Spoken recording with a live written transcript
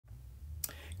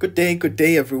Good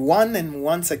day, everyone. And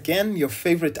once again, your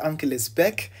favorite uncle is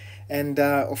back. And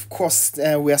of course,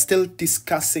 we are still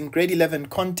discussing grade 11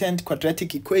 content,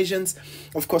 quadratic equations.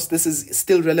 Of course, this is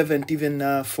still relevant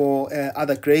even for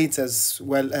other grades as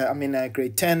well.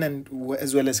 Grade 10 and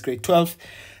as well as grade 12,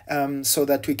 so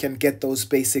that we can get those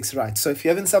basics right. So if you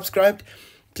haven't subscribed,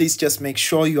 please just make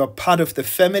sure you are part of the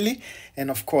family. And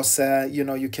of course,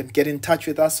 you can get in touch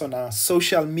with us on our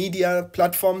social media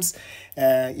platforms,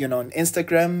 on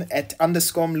Instagram at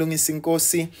 _Mlungisi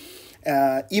Nkosi,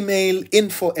 email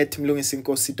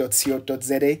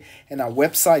info@mlungisinkosi.co.za, and our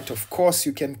website. Of course,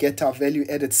 you can get our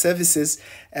value-added services.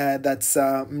 That's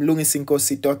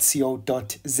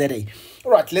mlungisinkosi.co.za.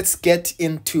 All right, let's get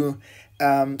into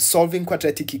solving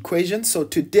quadratic equations. So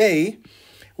today,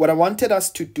 what I wanted us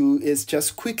to do is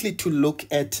just quickly to look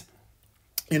at,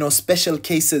 special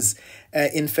cases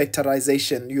in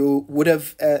factorization. You would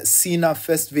have seen our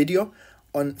first video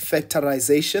on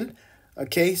factorization.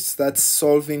 Okay, so that's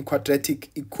solving quadratic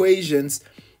equations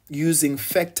using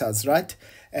factors, right?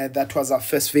 That was our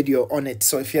first video on it.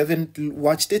 So if you haven't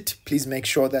watched it, please make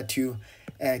sure that you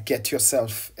get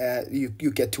yourself, you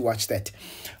get to watch that.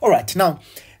 All right, now,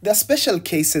 there are special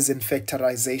cases in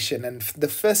factorization, and the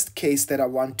first case that I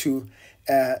want to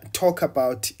talk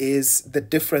about is the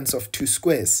difference of two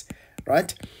squares,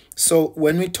 right? So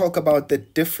when we talk about the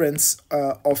difference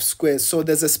of squares, so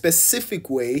there's a specific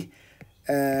way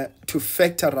to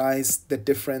factorize the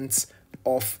difference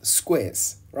of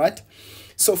squares, right?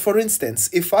 So for instance,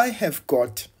 if I have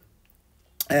got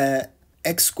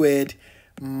x squared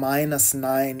minus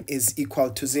 9 is equal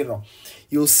to 0,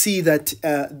 you'll see that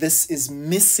this is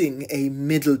missing a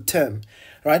middle term,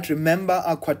 right? Remember,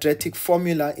 our quadratic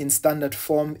formula in standard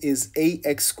form is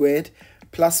ax squared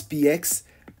plus bx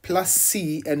plus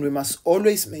c, and we must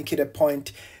always make it a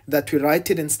point that we write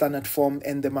it in standard form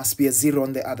and there must be a 0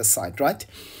 on the other side, right?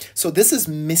 So this is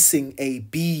missing a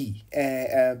b,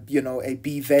 a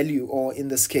b value, or in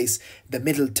this case, the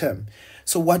middle term.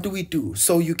 So what do we do?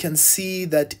 So you can see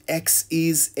that x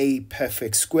is a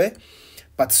perfect square,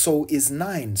 but so is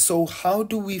 9. So how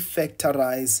do we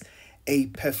factorize a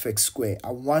perfect square? I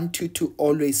want you to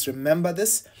always remember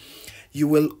this. You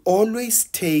will always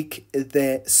take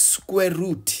the square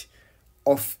root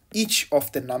of each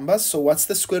of the numbers. So what's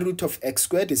the square root of x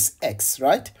squared? Is x,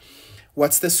 right?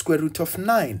 What's the square root of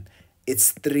 9?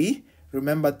 It's 3.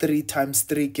 Remember, 3 times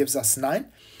 3 gives us 9.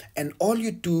 And all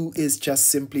you do is just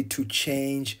simply to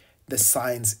change the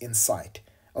signs inside.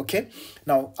 Okay,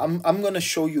 now I'm going to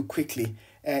show you quickly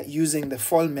using the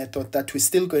FOIL method that we're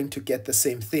still going to get the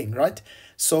same thing, right?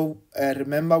 So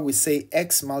remember, we say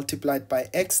x multiplied by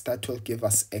x, that will give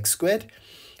us x squared.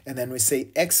 And then we say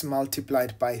x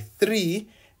multiplied by 3,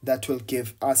 that will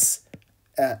give us,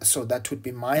 so that would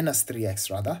be minus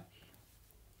 3x rather.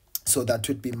 So that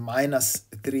would be minus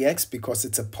 3x because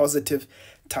it's a positive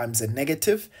times a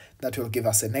negative. That will give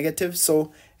us a negative.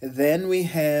 So then we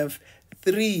have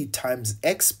 3 times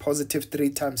x, positive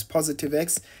 3 times positive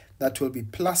x. That will be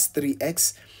plus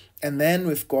 3x. And then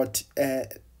we've got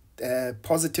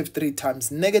positive 3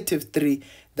 times negative 3.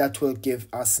 That will give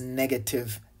us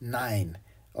negative 9.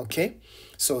 Okay,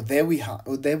 so there we are.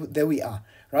 There we are,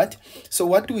 right? So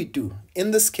what do we do?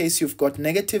 In this case, you've got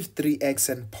negative 3x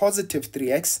and positive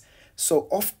 3x. So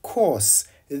of course,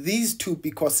 these two,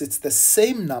 because it's the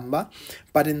same number,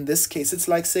 but in this case, it's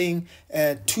like saying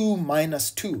 2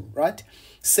 minus 2, right?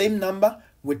 Same number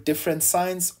with different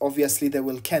signs, obviously they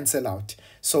will cancel out.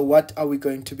 So what are we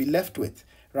going to be left with,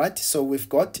 right? So we've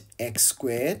got x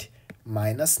squared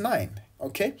minus 9,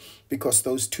 okay? Because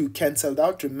those two cancelled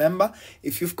out. Remember,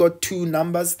 if you've got two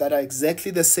numbers that are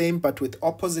exactly the same but with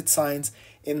opposite signs,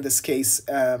 in this case,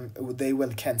 they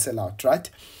will cancel out, right?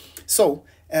 So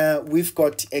we've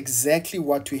got exactly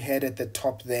what we had at the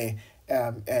top there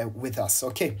with us.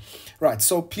 Okay, right.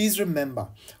 So please remember,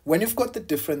 when you've got the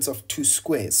difference of two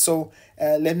squares, so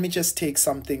let me just take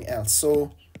something else.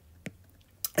 So,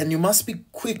 and you must be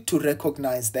quick to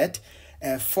recognize that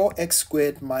 4x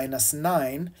squared minus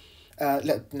 9,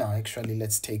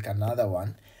 let's take another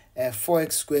one.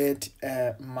 4x squared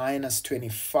minus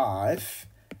 25,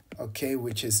 okay,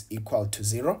 which is equal to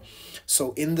 0.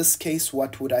 So in this case,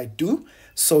 what would I do?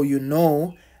 So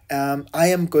I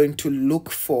am going to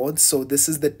look for, so this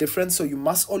is the difference. So you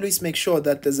must always make sure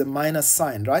that there's a minus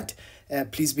sign, right?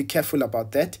 Please be careful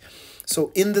about that.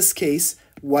 So in this case,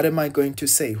 what am I going to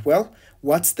say? Well,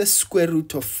 what's the square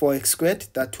root of 4x squared?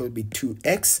 That will be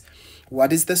 2x.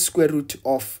 What is the square root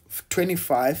of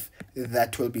 25?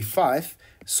 That will be 5.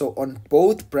 So on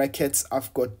both brackets,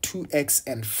 I've got 2x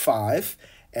and 5.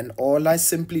 And all I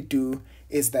simply do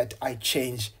is that I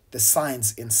change the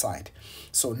signs inside.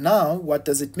 So now what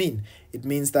does it mean? It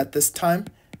means that this time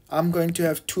I'm going to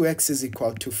have 2x is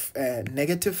equal to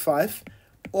negative 5,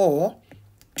 or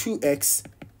 2x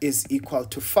is equal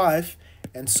to 5.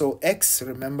 And so x,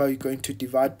 remember, you're going to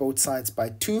divide both sides by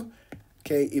 2.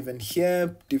 Okay, even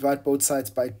here, divide both sides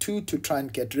by 2 to try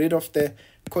and get rid of the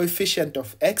coefficient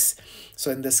of x.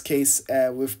 So in this case,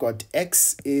 we've got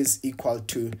x is equal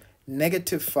to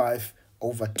negative 5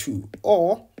 over 2,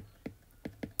 or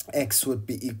x would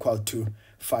be equal to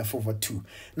 5 over 2.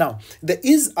 Now, there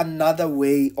is another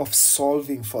way of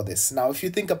solving for this. Now, if you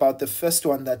think about the first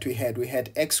one that we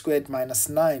had x squared minus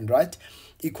 9, right,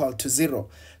 equal to 0.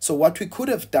 So what we could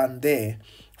have done there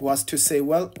was to say,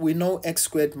 well, we know x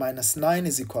squared minus 9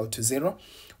 is equal to 0.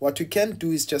 What we can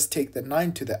do is just take the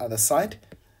 9 to the other side.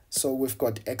 So we've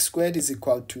got x squared is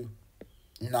equal to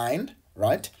 9,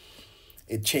 right?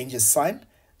 It changes sign.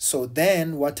 So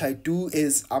then what I do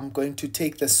is I'm going to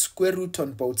take the square root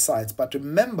on both sides. But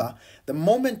remember, the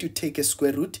moment you take a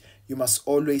square root, you must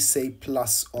always say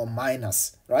plus or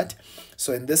minus, right?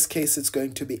 So in this case, it's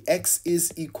going to be x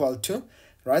is equal to,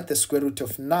 right, the square root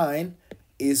of 9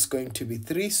 is going to be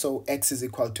 3. So x is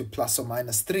equal to plus or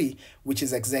minus 3, which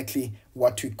is exactly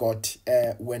what we got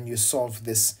when you solve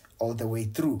this all the way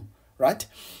through, right?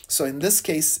 So in this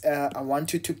case, I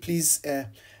want you to please...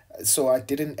 so I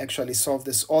didn't actually solve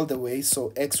this all the way.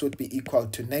 So x would be equal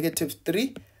to negative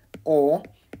 3, or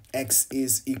x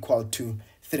is equal to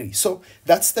 3. So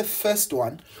that's the first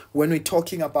one when we're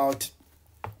talking about,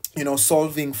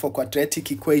 solving for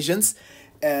quadratic equations,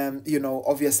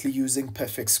 obviously using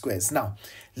perfect squares. Now,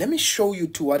 let me show you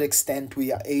to what extent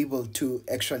we are able to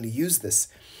actually use this.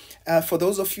 For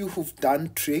those of you who've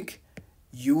done trig,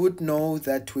 you would know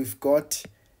that we've got,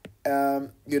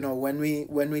 when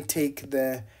we take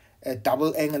the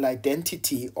double angle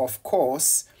identity, of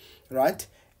course, right,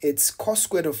 it's cos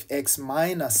squared of x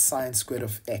minus sine squared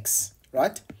of x,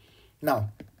 right? Now,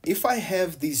 if I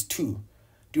have these two,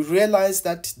 do you realize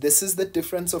that this is the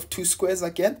difference of two squares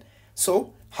again?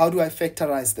 So how do I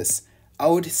factorize this? I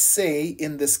would say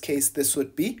in this case, this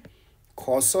would be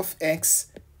cos of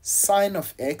x, sine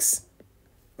of x,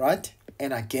 right?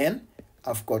 And again,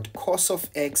 I've got cos of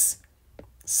x,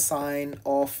 sine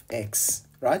of x,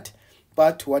 right?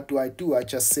 But what do? I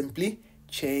just simply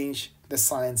change the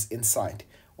signs inside.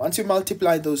 Once you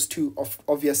multiply those two,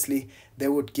 obviously, they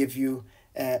would give you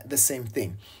the same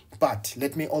thing. But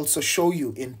let me also show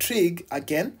you in trig,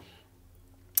 again,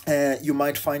 you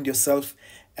might find yourself,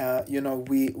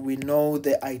 we know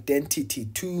the identity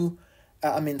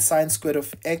sine squared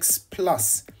of x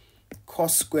plus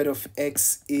cos squared of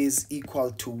x is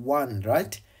equal to 1,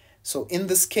 right? So in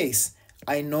this case,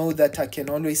 I know that I can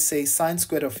always say sine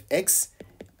squared of x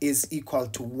is equal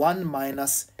to 1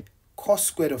 minus cos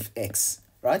squared of x,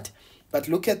 right? But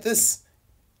look at this.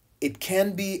 It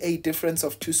can be a difference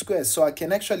of two squares. So I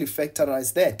can actually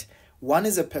factorize that. 1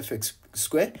 is a perfect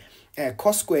square.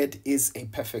 Cos squared is a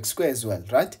perfect square as well,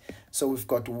 right? So we've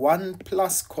got 1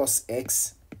 plus cos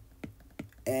x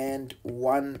and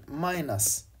 1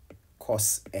 minus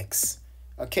cos x.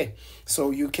 Okay,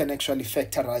 so you can actually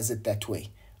factorize it that way.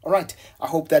 All right, I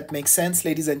hope that makes sense,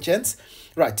 ladies and gents.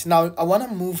 Right, now I want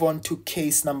to move on to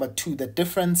case number 2, the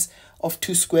difference of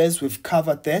two squares. We've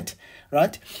covered that,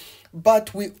 right?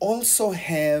 But we also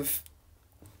have,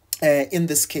 in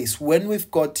this case, when we've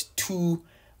got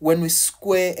when we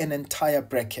square an entire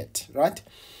bracket, right?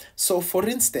 So for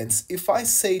instance, if I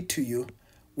say to you,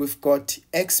 we've got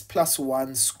x plus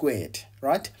 1 squared,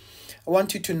 right? I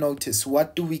want you to notice,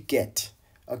 what do we get?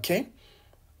 Okay,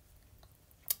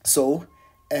 so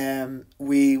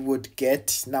we would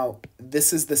get, now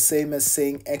this is the same as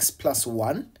saying x plus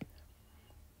 1,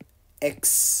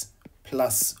 x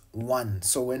plus 1.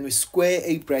 So when we square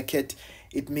a bracket,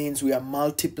 it means we are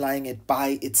multiplying it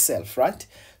by itself, right?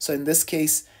 So in this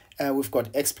case, we've got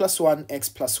x plus 1, x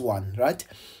plus 1, right?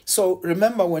 So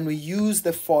remember, when we use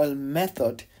the FOIL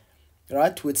method,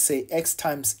 right, we'd say x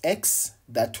times x,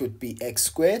 that would be x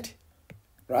squared,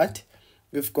 right?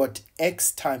 We've got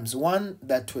x times 1,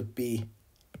 that would be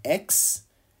x.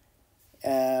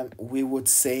 We would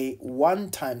say 1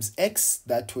 times x,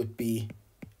 that would be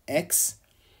x.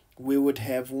 We would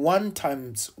have 1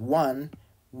 times 1,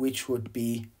 which would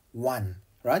be 1,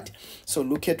 right? So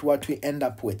look at what we end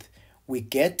up with. We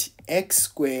get x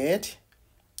squared,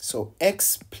 so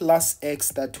x plus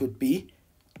x, that would be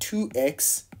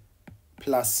 2x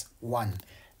plus 1.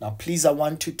 Now, please, I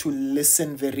want you to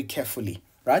listen very carefully,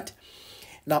 right?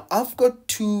 Now, I've got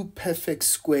two perfect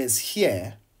squares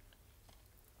here,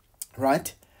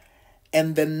 right?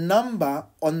 And the number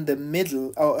on the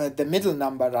middle, or the middle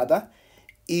number rather,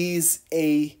 is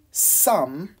a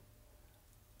sum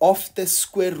of the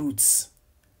square roots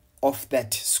of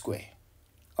that square.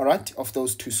 All right, of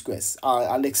those two squares.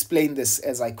 I'll explain this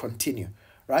as I continue,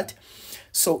 right?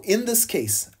 So in this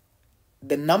case,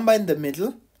 the number in the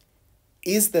middle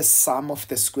is the sum of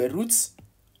the square roots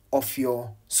of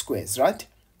your squares, right?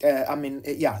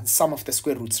 Sum of the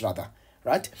square roots rather,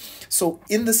 right? So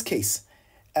in this case,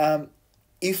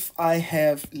 if I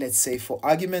have, let's say for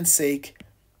argument's sake,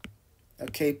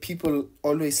 okay, people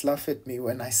always laugh at me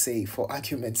when I say for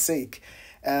argument's sake.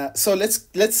 So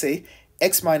let's say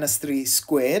x minus 3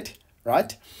 squared,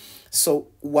 right? So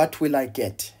what will I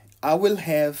get? I will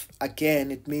have, again,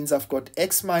 it means I've got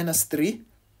x minus 3,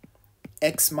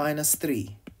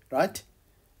 right?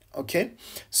 Okay,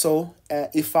 so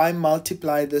if I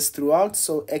multiply this throughout,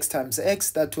 so x times x,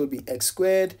 that will be x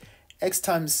squared, x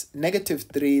times negative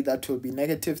 3, that will be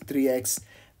negative 3x,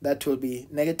 that will be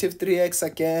negative 3x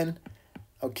again,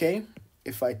 okay?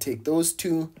 If I take those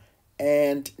two,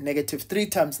 and negative 3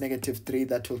 times negative 3,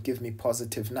 that will give me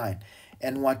positive 9.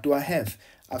 And what do I have?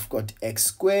 I've got x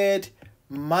squared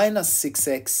minus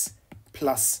 6x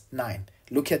plus 9.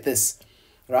 Look at this,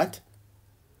 right?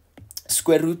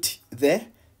 Square root there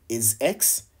is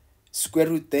x, square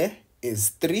root there is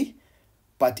 3.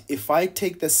 But if I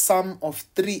take the sum of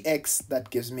 3x, that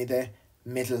gives me the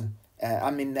middle,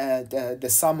 the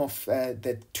sum of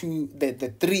the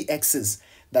 3 x's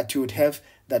that you would have,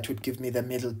 that would give me the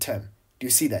middle term. Do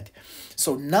you see that?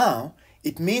 So now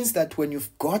it means that when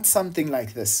you've got something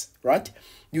like this, right,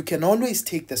 you can always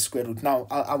take the square root. Now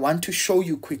I want to show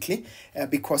you quickly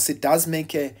because it does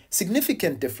make a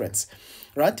significant difference,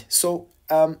 right? So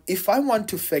if I want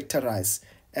to factorize,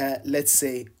 let's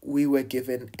say we were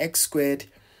given x squared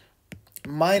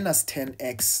minus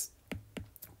 10x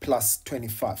plus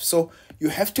 25. So you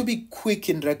have to be quick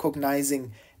in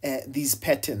recognizing these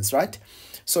patterns, right?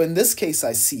 So in this case,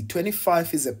 I see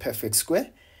 25 is a perfect square,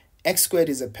 x squared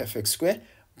is a perfect square,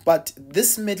 but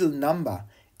this middle number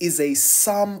is a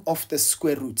sum of the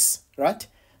square roots, right?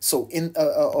 So in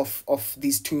of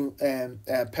these two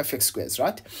perfect squares,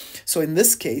 right? So in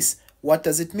this case, what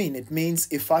does it mean? It means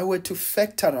if I were to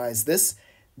factorize this,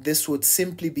 this would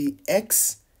simply be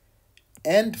x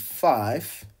and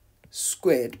 5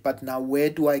 squared. But now where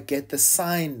do I get the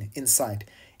sign inside?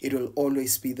 It will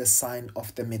always be the sign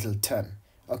of the middle term.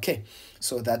 Okay,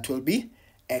 so that will be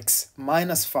x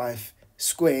minus 5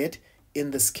 squared,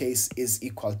 in this case, is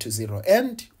equal to 0.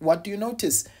 And what do you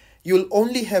notice? You'll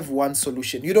only have one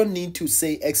solution. You don't need to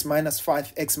say x minus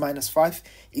 5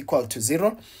 equal to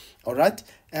 0. All right,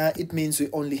 it means we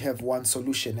only have one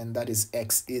solution, and that is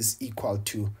x is equal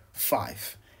to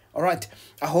 5. All right,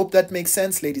 I hope that makes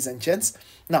sense, ladies and gents.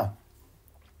 Now,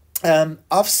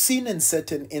 I've seen in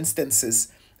certain instances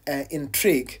in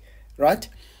trig, right?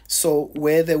 So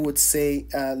where they would say,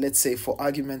 let's say for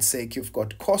argument's sake, you've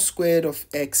got cos squared of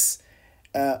x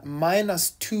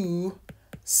minus 2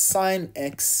 sine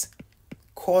x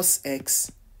cos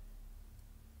x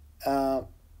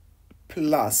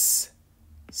plus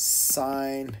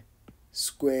sine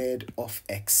squared of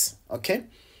x. Okay,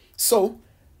 so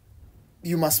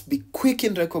you must be quick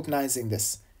in recognizing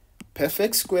this.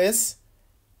 Perfect squares,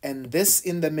 and this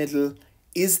in the middle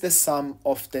is the sum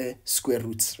of the square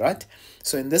roots, right?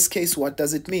 So in this case, what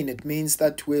does it mean? It means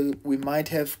that we might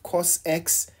have cos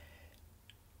x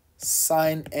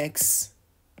sine x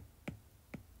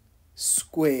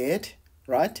squared,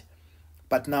 right?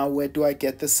 But now where do I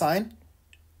get the sign?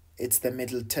 It's the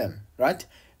middle term, right?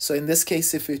 So in this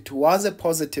case, if it was a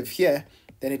positive here,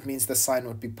 then it means the sign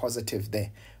would be positive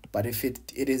there. But if it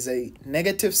is a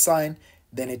negative sign,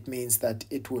 then it means that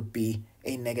it would be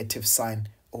a negative sign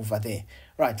over there.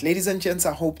 Right, ladies and gents,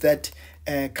 I hope that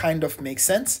kind of makes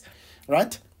sense,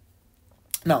 right?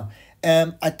 Now,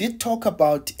 I did talk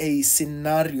about a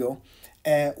scenario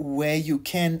where you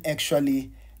can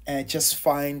actually just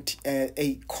find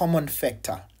a common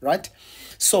factor, right?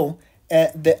 So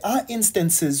there are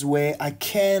instances where I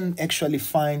can actually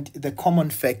find the common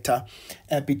factor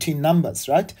between numbers,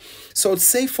 right? So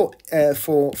say for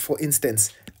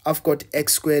instance, I've got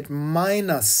x squared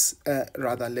minus,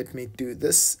 let me do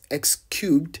this, x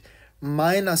cubed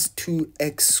minus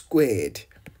 2x squared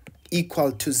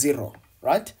equal to 0,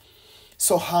 right?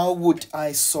 So how would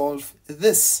I solve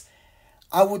this?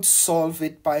 I would solve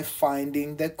it by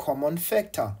finding the common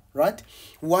factor, right?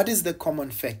 What is the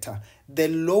common factor? The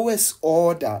lowest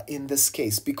order in this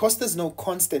case, because there's no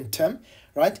constant term,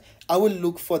 right? I will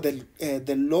look for the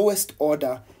lowest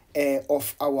order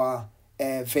of our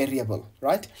variable,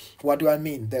 right? What do I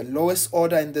mean? The lowest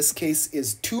order in this case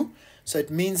is 2. So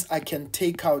it means I can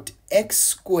take out x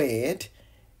squared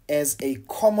as a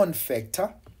common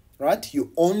factor, right?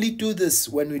 You only do this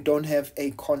when we don't have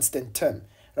a constant term,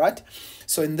 right?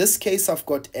 So in this case, I've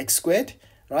got x squared,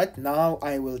 right? Now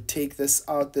I will take this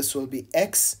out. This will be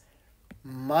x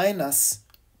minus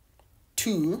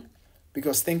 2,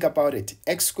 because think about it.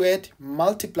 X squared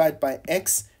multiplied by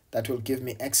x, that will give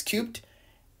me x cubed.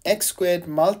 X squared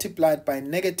multiplied by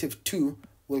negative 2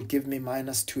 will give me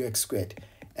minus 2x squared.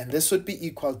 And this would be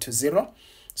equal to 0.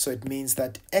 So it means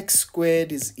that x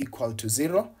squared is equal to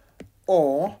 0,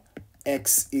 or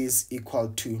x is equal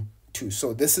to 2.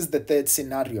 So this is the third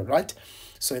scenario, right?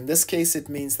 So in this case, it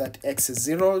means that x is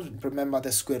 0. Remember,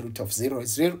 the square root of 0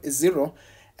 is 0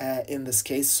 in this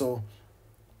case. So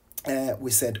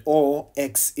we said, or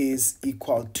x is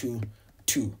equal to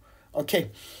 2.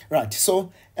 Okay, right.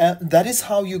 So that is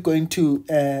how you're going to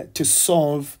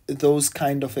solve those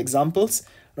kind of examples,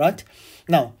 right?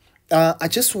 Now, I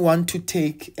just want to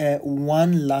take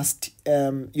one last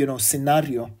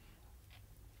scenario,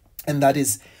 and that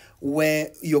is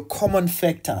where your common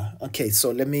factor. Okay,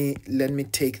 so let me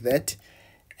take that.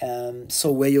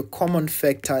 So where your common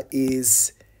factor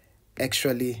is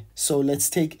actually, so let's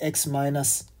take x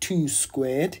minus 2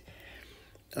 squared,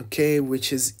 okay,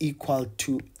 which is equal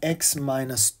to x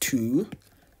minus 2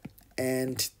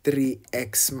 and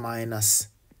 3x minus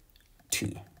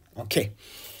 2. Okay,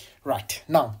 right.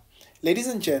 Now, ladies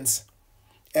and gents,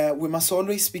 we must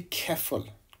always be careful,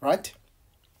 right?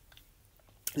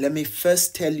 Let me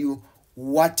first tell you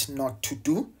what not to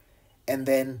do, and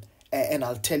then and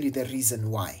I'll tell you the reason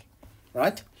why,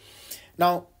 right?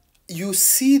 Now, you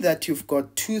see that you've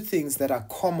got two things that are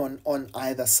common on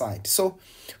either side. So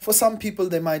for some people,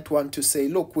 they might want to say,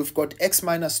 look, we've got x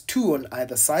minus 2 on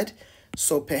either side.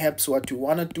 So perhaps what you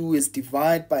want to do is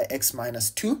divide by x minus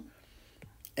 2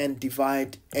 and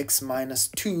divide x minus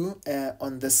 2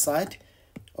 on this side.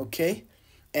 Okay.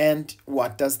 And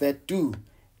what does that do?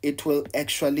 It will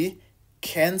actually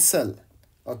cancel.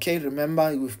 Okay.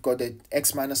 Remember, we've got a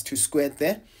x minus 2 squared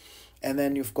there. And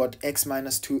then you've got x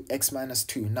minus 2, x minus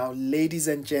 2. Now, ladies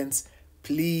and gents,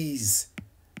 please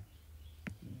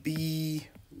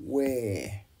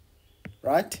beware,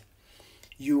 right?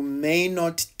 You may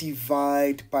not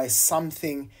divide by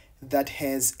something that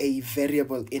has a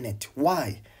variable in it.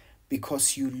 Why?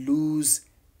 Because you lose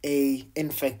you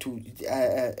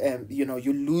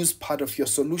lose part of your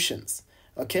solutions.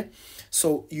 Okay,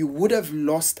 so you would have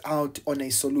lost out on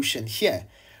a solution here.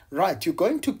 Right, you're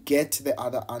going to get the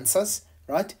other answers,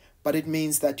 right? But it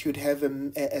means that you'd have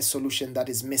a solution that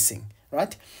is missing,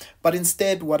 right? But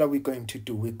instead, what are we going to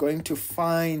do? We're going to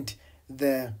find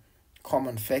the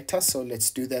common factor. So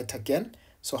let's do that again.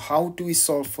 So how do we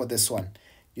solve for this one?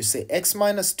 You say x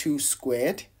minus 2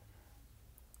 squared,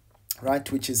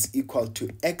 right? Which is equal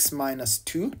to x minus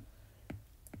 2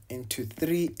 into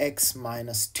 3x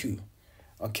minus 2.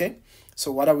 Okay,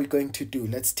 so what are we going to do?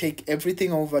 Let's take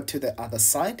everything over to the other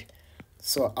side.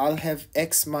 So I'll have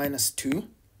x minus 2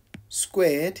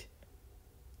 squared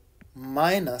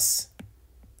minus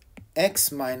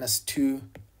x minus 2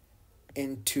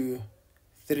 into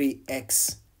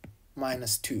 3x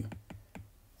minus 2.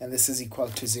 And this is equal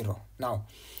to 0. Now,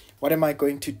 what am I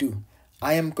going to do?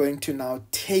 I am going to now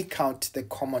take out the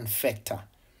common factor.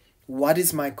 What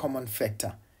is my common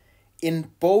factor?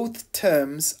 In both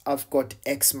terms, I've got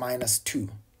x minus 2,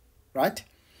 right?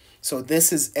 So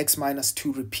this is x minus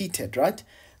 2 repeated, right?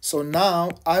 So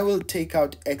now I will take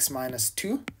out x minus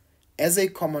 2 as a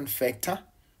common factor,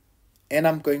 and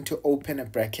I'm going to open a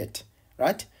bracket,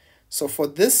 right? So for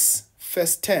this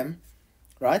first term,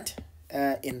 right,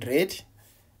 in red,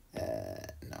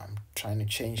 now I'm trying to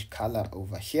change color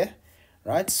over here,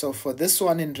 right? So for this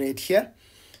one in red here,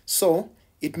 so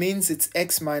it means it's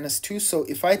x minus 2. So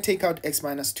if I take out x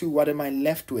minus 2, what am I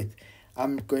left with?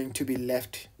 I'm going to be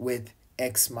left with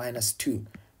x minus 2.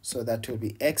 So that will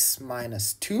be x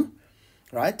minus 2,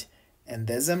 right? And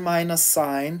there's a minus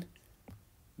sign.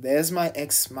 There's my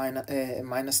x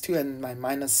minus 2 and my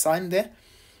minus sign there.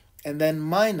 And then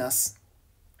minus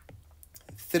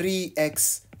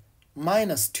 3x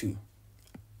minus 2.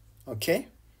 Okay?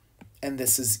 And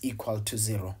this is equal to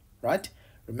 0, right?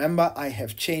 Remember, I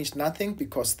have changed nothing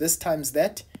because this times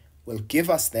that will give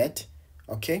us that,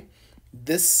 okay?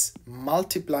 This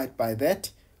multiplied by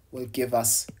that will give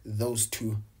us those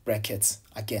two brackets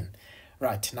again.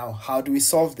 Right, now how do we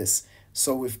solve this?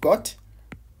 So we've got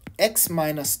x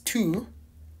minus 2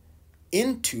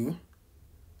 into,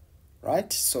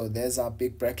 right? So there's our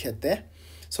big bracket there.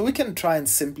 So we can try and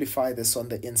simplify this on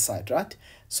the inside, right?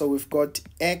 So we've got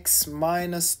x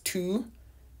minus 2,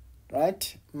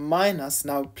 right, minus,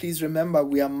 now please remember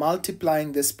we are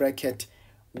multiplying this bracket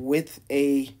with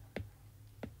a,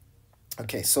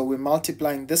 okay, so we're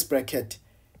multiplying this bracket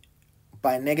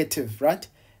by negative, right?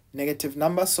 Negative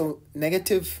number. So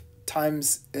negative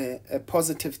times a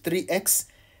positive 3x,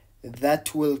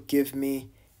 that will give me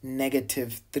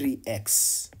negative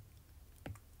 3x.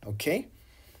 Okay.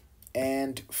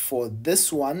 And for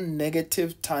this one,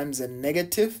 negative times a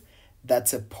negative,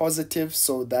 that's a positive.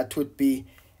 So that would be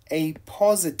a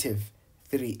positive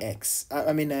 3x.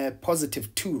 I mean a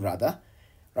positive 2 rather.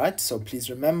 Right? So please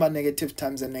remember, negative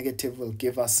times a negative will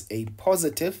give us a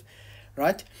positive.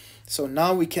 Right? So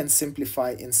now we can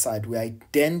simplify inside. We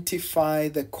identify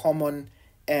the common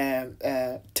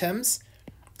terms.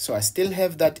 So I still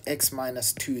have that x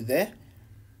minus 2 there.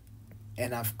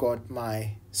 And I've got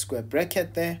my square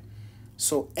bracket there.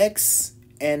 So x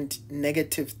and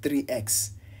negative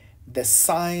 3x, the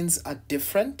signs are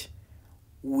different.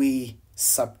 We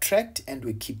subtract and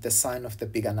we keep the sign of the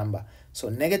bigger number. So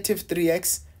negative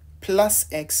 3x plus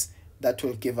x, that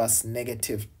will give us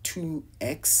negative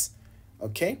 2x.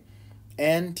 Okay.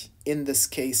 And in this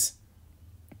case,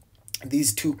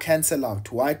 these two cancel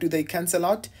out. Why do they cancel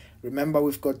out? Remember,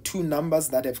 we've got two numbers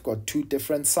that have got two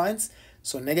different signs.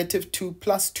 So negative 2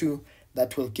 plus 2,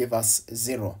 that will give us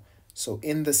 0. So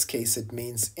in this case, it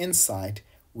means inside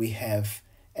we have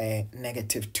a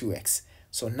negative 2x.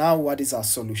 So now what is our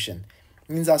solution?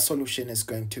 It means our solution is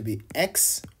going to be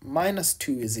x minus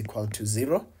 2 is equal to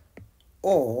 0,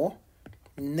 or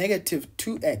negative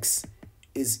 2x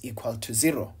is equal to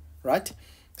 0, right?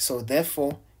 So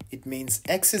therefore, it means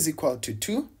x is equal to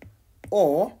 2,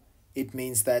 or it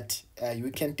means that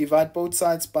we can divide both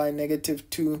sides by negative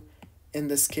 2 in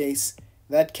this case.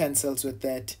 That cancels with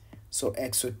that. So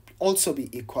x would also be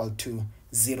equal to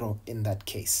 0 in that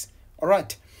case. All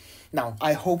right. Now,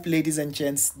 I hope, ladies and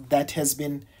gents, that has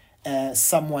been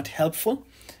somewhat helpful,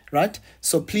 right?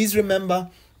 So please remember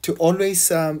to always,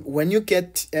 when you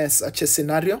get such a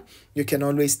scenario, you can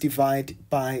always divide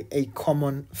by a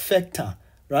common factor,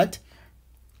 right?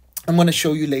 I'm going to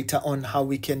show you later on how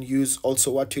we can use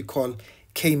also what we call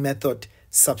K-method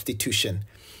substitution.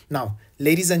 Now,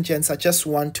 ladies and gents, I just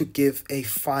want to give a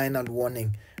final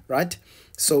warning, right?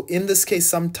 So in this case,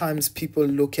 sometimes people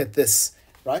look at this,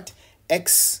 right?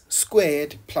 X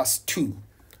squared plus 2,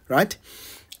 right?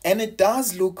 And it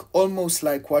does look almost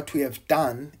like what we have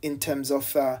done in terms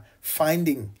of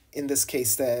finding, in this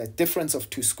case, the difference of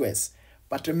two squares.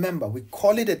 But remember, we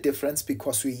call it a difference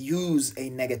because we use a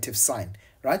negative sign,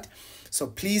 right? So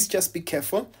please just be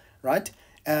careful, right?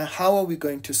 How are we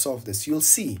going to solve this? You'll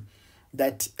see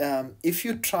that if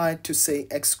you try to say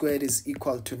x squared is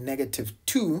equal to negative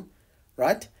 2,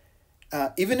 right?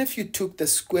 Even if you took the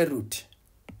square root,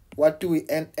 what do we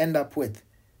end up with?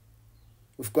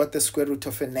 We've got the square root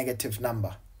of a negative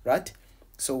number, right?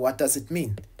 So what does it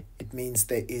mean? It means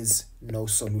there is no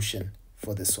solution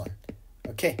for this one.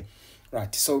 Okay,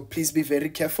 right. So please be very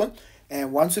careful.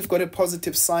 And once we've got a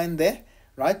positive sign there,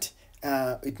 right,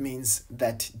 it means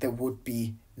that there would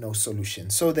be no solution.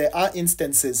 So there are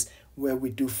instances where we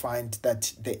do find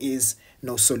that there is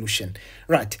no solution.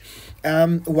 Right.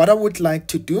 What I would like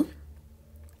to do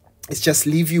is just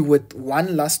leave you with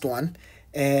one last one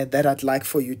that I'd like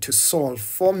for you to solve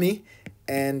for me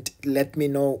and let me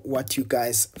know what you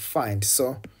guys find.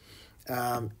 So,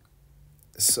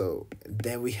 so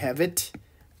there we have it.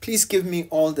 Please give me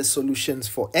all the solutions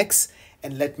for x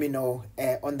and let me know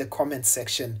on the comment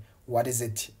section what is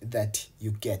it that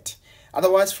you get.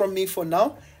 Otherwise, from me for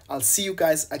now, I'll see you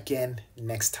guys again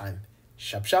next time.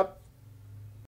 Sharp, sharp.